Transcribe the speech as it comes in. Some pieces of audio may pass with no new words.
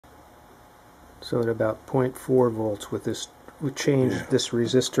So at about 0.4 volts with this, we changed this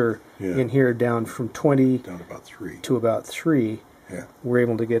resistor Yeah. in here down from 20 down to about 3. to about 3. Yeah. We're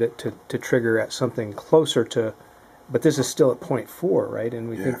able to get it to trigger at something closer to, but this is still at 0.4, right? And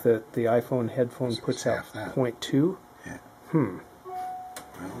we think that the iPhone headphone puts out 0.2? Yeah. Hmm.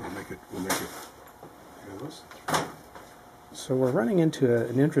 Well, we'll make it, So we're running into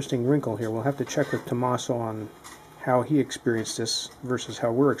an interesting wrinkle here. We'll have to check with Tommaso on how he experienced this versus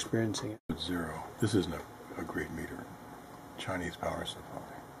how we're experiencing it. It's 0. This isn't a great meter. Chinese power supply.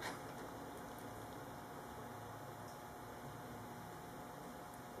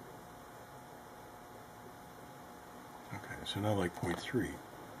 Okay, so now like 0.3.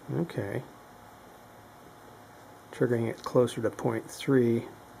 Okay. Triggering it closer to 0.3.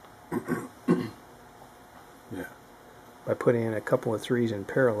 Yeah. By putting in a couple of 3s in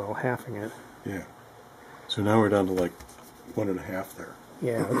parallel, halving it. Yeah. So now we're down to like 1.5 there.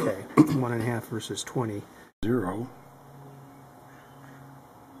 Yeah, okay. 1.5 versus 20. 0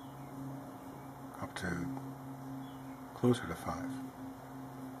 up to closer to 5.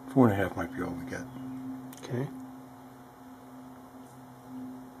 4.5 might be all we get. Okay.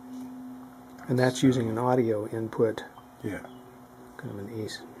 And that's using an audio input. Yeah. Kind of an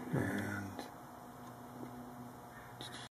ace. And